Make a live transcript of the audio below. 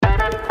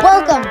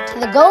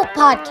the G.O.A.T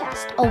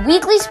Podcast, a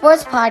weekly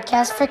sports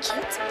podcast for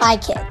kids by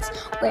kids,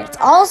 where it's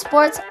all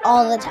sports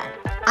all the time.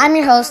 I'm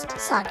your host,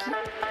 Saki.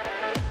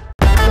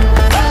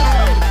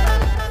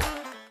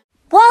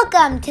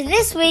 Welcome to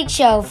this week's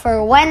show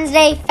for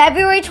Wednesday,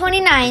 February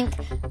 29th,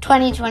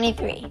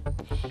 2023.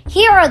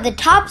 Here are the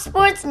top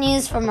sports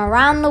news from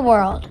around the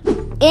world.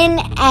 In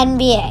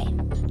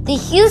NBA, the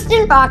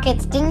Houston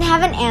Rockets didn't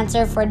have an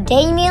answer for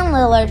Damian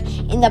Lillard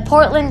in the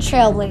Portland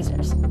Trail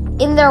Blazers.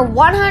 In their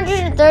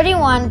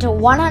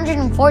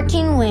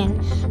 131-114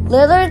 win,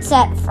 Lillard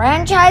set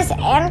franchise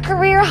and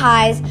career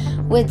highs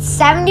with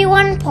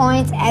 71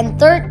 points and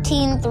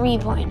 13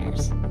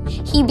 three-pointers.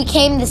 He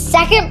became the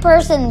second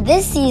person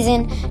this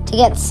season to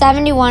get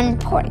 71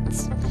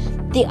 points,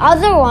 the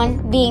other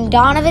one being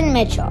Donovan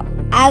Mitchell,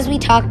 as we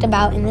talked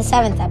about in the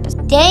 7th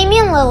episode.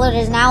 Damian Lillard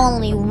is now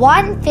only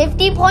one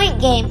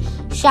 50-point game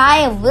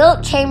shy of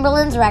Wilt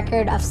Chamberlain's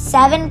record of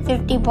 7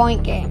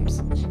 50-point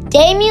games.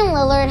 Damian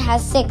Lillard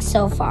has 6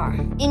 so far.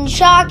 In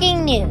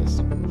shocking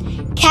news,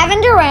 Kevin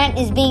Durant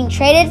is being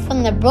traded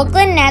from the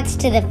Brooklyn Nets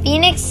to the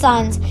Phoenix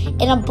Suns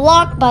in a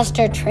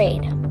blockbuster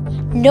trade.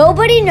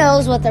 Nobody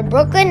knows what the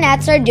Brooklyn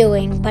Nets are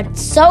doing, but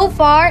so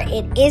far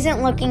it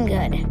isn't looking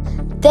good.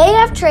 They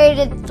have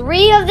traded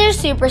 3 of their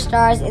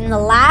superstars in the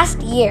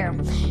last year.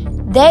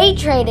 They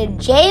traded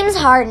James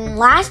Harden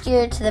last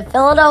year to the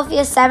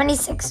Philadelphia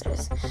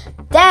 76ers.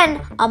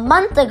 Then, a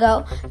month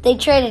ago, they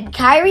traded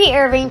Kyrie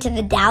Irving to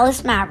the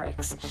Dallas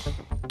Mavericks.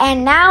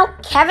 And now,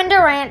 Kevin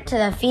Durant to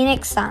the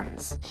Phoenix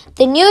Suns.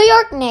 The New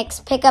York Knicks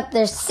pick up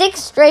their 6th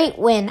straight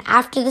win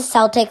after the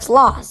Celtics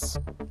loss.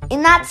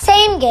 In that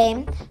same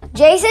game,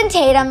 Jason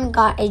Tatum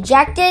got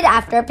ejected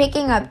after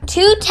picking up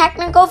 2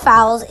 technical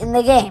fouls in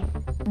the game.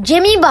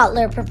 Jimmy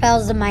Butler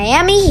propels the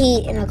Miami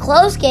Heat in a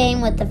close game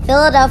with the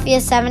Philadelphia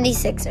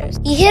 76ers.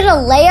 He hit a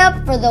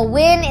layup for the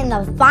win in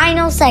the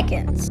final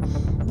seconds.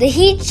 The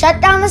Heat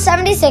shut down the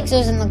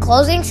 76ers in the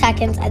closing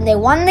seconds and they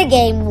won the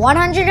game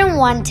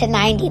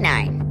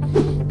 101-99.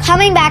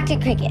 Coming back to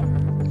cricket.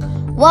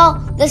 Well,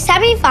 the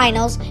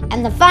semifinals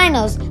and the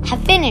finals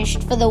have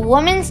finished for the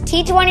Women's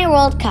T20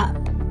 World Cup.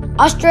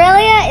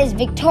 Australia is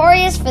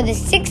victorious for the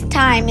 6th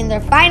time in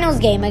their finals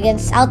game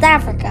against South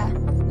Africa.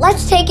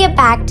 Let's take it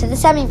back to the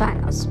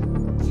semifinals.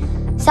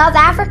 South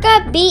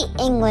Africa beat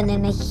England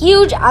in a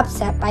huge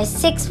upset by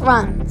 6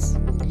 runs.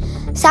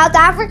 South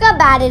Africa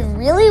batted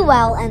really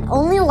well and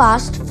only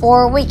lost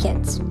 4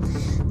 wickets.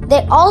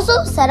 They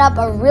also set up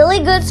a really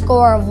good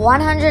score of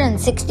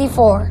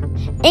 164.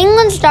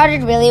 England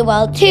started really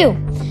well too,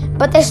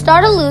 but they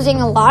started losing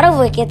a lot of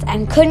wickets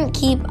and couldn't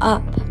keep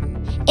up.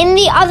 In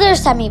the other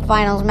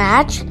semifinals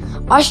match,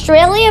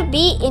 Australia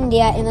beat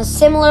India in a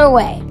similar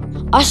way.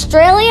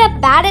 Australia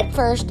batted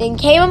first and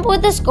came up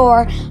with a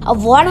score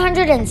of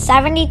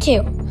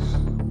 172.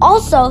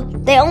 Also,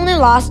 they only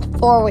lost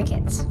 4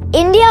 wickets.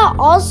 India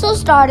also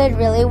started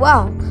really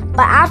well,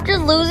 but after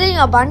losing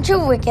a bunch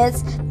of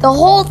wickets, the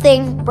whole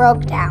thing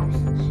broke down.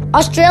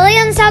 Australia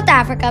and South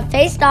Africa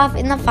faced off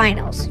in the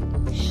finals.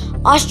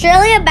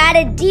 Australia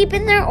batted deep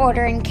in their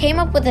order and came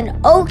up with an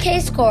okay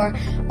score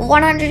of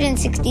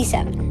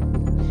 167.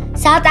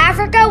 South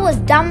Africa was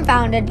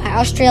dumbfounded by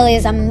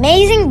Australia's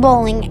amazing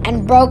bowling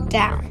and broke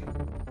down.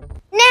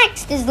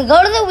 Next is the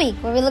GOAT of the Week,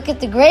 where we look at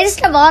the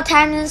greatest of all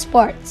time in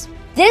sports.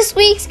 This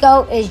week's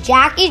GOAT is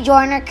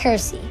Joyner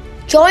Kersee.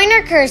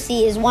 Joyner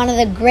Kersee is one of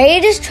the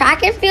greatest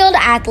track and field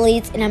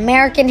athletes in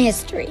American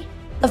history.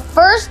 The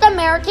first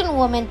American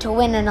woman to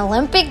win an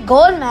Olympic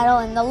gold medal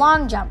in the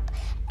long jump,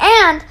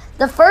 and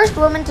the first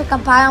woman to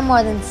compile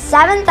more than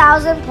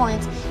 7,000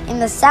 points in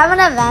the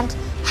 7th event,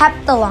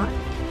 heptathlon.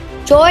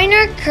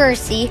 Joyner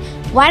Kersee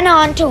went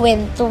on to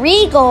win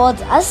 3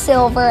 golds, a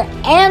silver,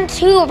 and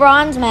 2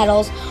 bronze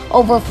medals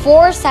over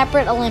 4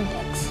 separate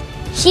Olympics.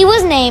 She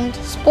was named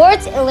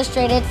Sports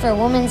Illustrated for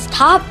Women's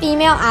Top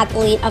Female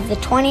Athlete of the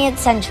 20th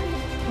Century.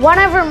 One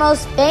of her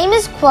most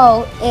famous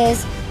quotes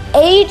is,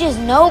 "Age is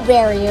no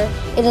barrier,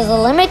 it is a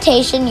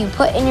limitation you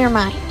put in your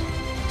mind."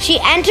 She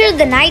entered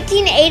the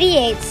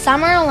 1988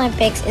 Summer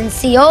Olympics in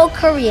Seoul,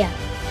 Korea,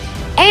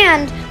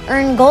 and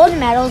earned gold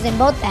medals in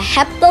both the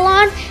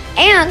heptathlon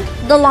and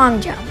the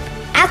long jump.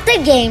 At the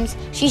Games,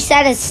 she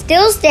set a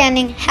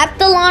still-standing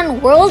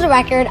heptathlon world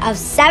record of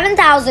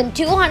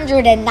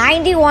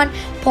 7,291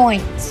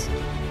 points.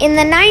 In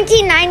the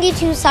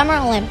 1992 Summer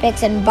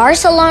Olympics in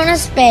Barcelona,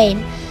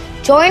 Spain,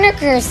 Joyner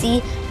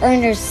Kersee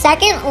earned her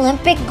 2nd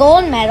Olympic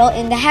gold medal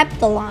in the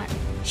heptathlon.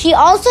 She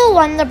also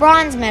won the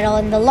bronze medal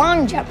in the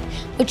long jump,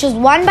 which was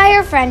won by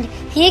her friend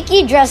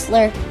Heike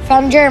Dressler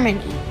from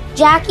Germany.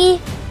 Jackie,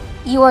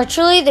 you are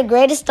truly the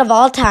greatest of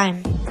all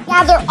time.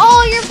 Gather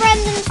all your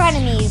friends and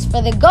frenemies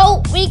for the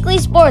GOAT Weekly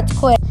Sports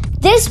Quiz.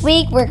 This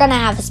week, we're going to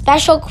have a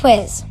special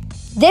quiz.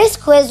 This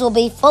quiz will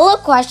be full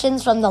of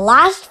questions from the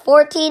last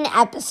 14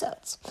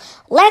 episodes.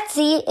 Let's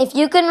see if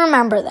you can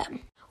remember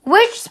them.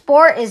 Which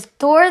sport is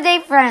Tour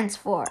de France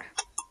for?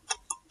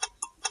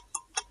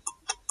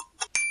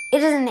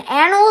 It is an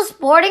annual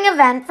sporting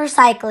event for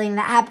cycling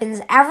that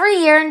happens every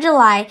year in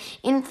July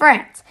in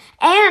France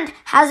and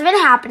has been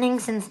happening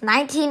since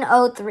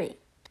 1903.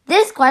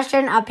 This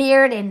question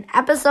appeared in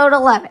episode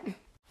 11.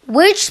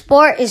 Which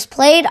sport is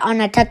played on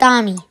a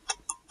tatami?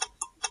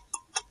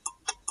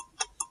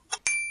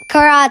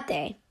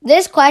 Karate.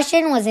 This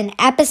question was in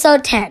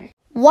episode 10.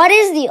 What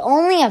is the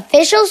only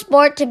official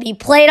sport to be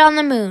played on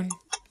the moon?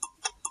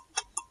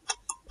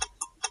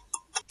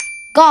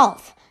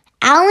 Golf.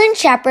 Alan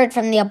Shepard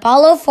from the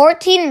Apollo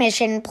 14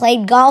 mission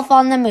played golf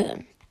on the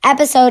moon.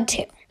 Episode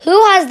 2.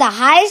 Who has the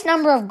highest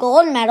number of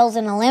gold medals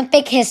in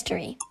Olympic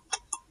history?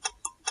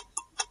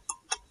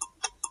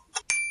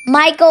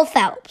 Michael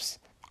Phelps.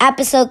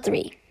 Episode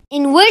 3.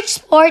 In which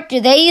sport do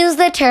they use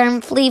the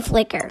term flea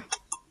flicker?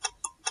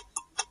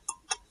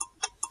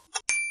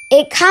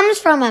 It comes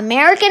from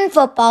American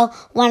football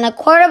when a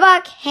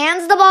quarterback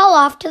hands the ball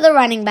off to the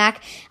running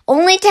back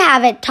only to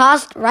have it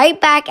tossed right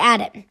back at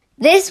him.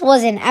 This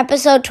was in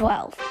episode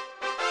 12.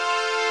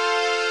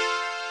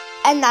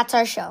 And that's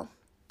our show.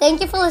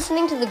 Thank you for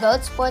listening to the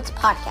G.O.A.T Sports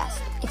Podcast.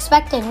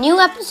 Expect a new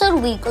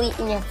episode weekly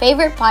in your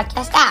favorite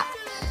podcast app.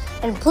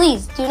 And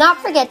please do not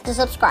forget to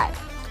subscribe.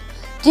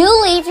 Do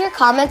leave your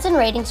comments and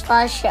ratings for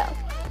our show.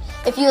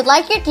 If you would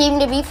like your team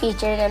to be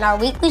featured in our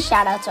weekly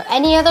shoutouts or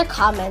any other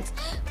comments,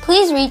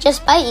 please reach us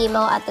by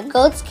email at the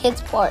G.O.A.T Kids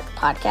Sports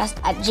Podcast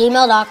at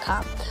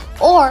gmail.com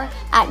or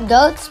at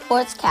G.O.A.T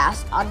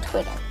Sportscast on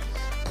Twitter.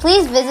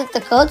 Please visit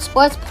the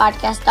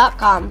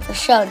GoatSportsPodcast.com for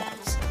show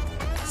notes.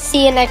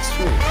 See you next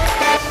week.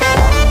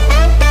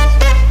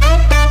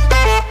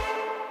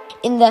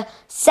 In the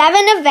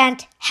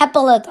 7-event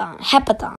Hepathon.